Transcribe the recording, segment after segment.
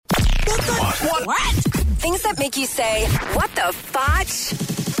What? Things that make you say, what the fotch?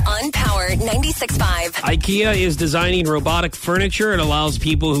 On Power 96.5. IKEA is designing robotic furniture. It allows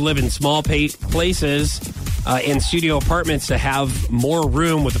people who live in small places in studio apartments to have more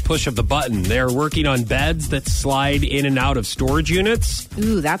room with the push of the button. They're working on beds that slide in and out of storage units.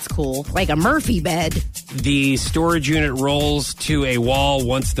 Ooh, that's cool. Like a Murphy bed. The storage unit rolls to a wall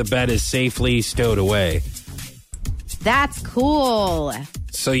once the bed is safely stowed away. That's cool.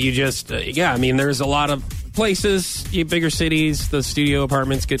 So you just, there's a lot of places, bigger cities, the studio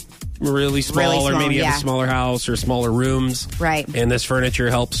apartments get really small, or maybe you have a smaller house or smaller rooms. Right. And this furniture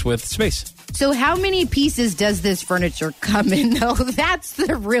helps with space. So how many pieces does this furniture come in, though? That's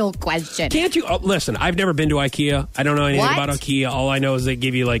the real question. Can't you? Listen, I've never been to IKEA. I don't know anything about IKEA. All I know is they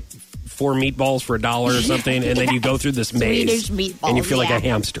give you like 4 meatballs for $1 or something, and then you go through this maze. Swedish meatballs, and you feel like a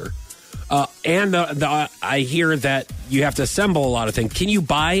hamster. I hear that you have to assemble a lot of things. Can you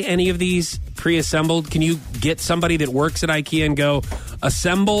buy any of these pre-assembled? Can you get somebody that works at IKEA and go,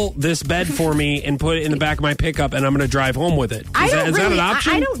 assemble this bed for me and put it in the back of my pickup, and I'm going to drive home with it? Is that an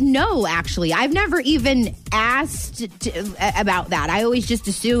option? I don't know, actually. I've never even asked about that. I always just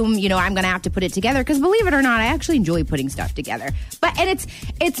assume, I'm going to have to put it together, because believe it or not, I actually enjoy putting stuff together. And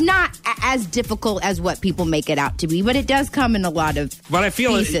it's not as difficult as what people make it out to be, but it does come in a lot of But I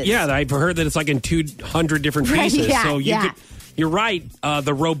feel pieces. I've heard that it's like in 200 different pieces. You're right.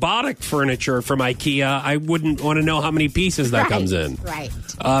 The robotic furniture from IKEA, I wouldn't want to know how many pieces that comes in. Right.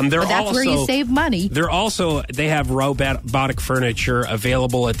 But that's where you save money. They have robotic furniture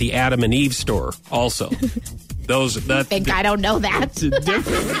available at the Adam and Eve store also. I don't know that. What the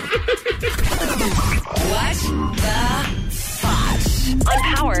fotch? On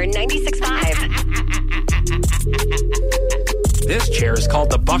Power 96.5. This chair is called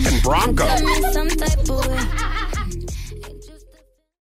the Buckin' Bronco.